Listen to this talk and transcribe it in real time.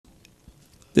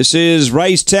This is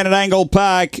race 10 at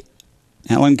Angle-Park.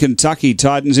 Alan Kentucky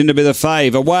tightens in to be the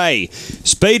fave. Away.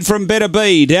 Speed from Better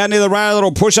Be. Down near the rail,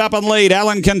 it'll push up and lead.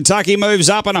 Alan Kentucky moves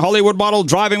up and Hollywood Model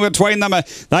driving between them.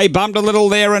 They bumped a little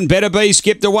there and Better Be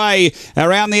skipped away.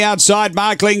 Around the outside,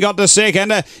 Markling got to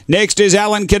second. Next is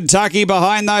Alan Kentucky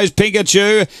behind those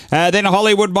Pikachu. Then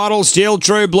Hollywood Model, Steel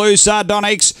True Blue,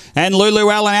 Sardonyx and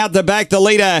Lulu Allen out the back. The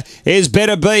leader is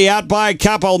Better Be out by a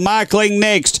couple. Markling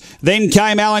next. Then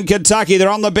came Alan Kentucky. They're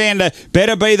on the bend.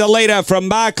 Better Be the leader from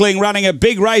Markling, running a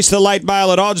big race, the late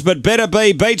mail at odds, but Better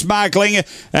Be beats Markling.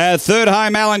 Third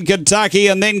home, Alan Kentucky,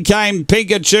 and then came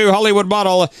Pikachu, Hollywood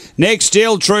Model. Next,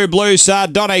 Steel True Blue,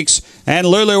 Sardonyx, and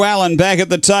Lulu Allen back at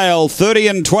the tail. 30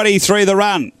 and 23 the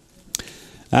run.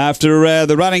 After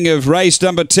the running of race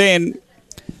number 10,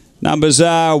 numbers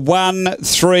are 1,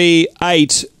 3,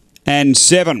 8, and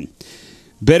 7.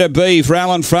 Better Be for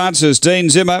Alan Francis, Dean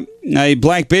Zimmer, a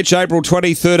black bitch, April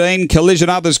 2013, Collision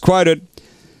Others quoted.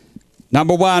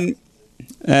 Number 1,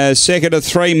 second of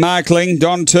 3, Markling,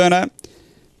 Don Turner.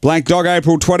 Black Dog,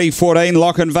 April 2014,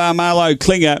 Lochinvar, Marlow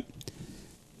Klinger.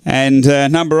 And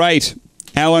number 8,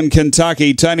 Alan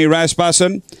Kentucky, Tony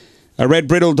Rasmussen. A Red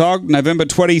Brittle Dog, November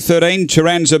 2013,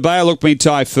 Chiranza Bay, Look Me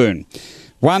Typhoon.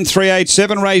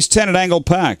 1387, race 10 at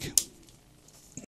Angle-Park.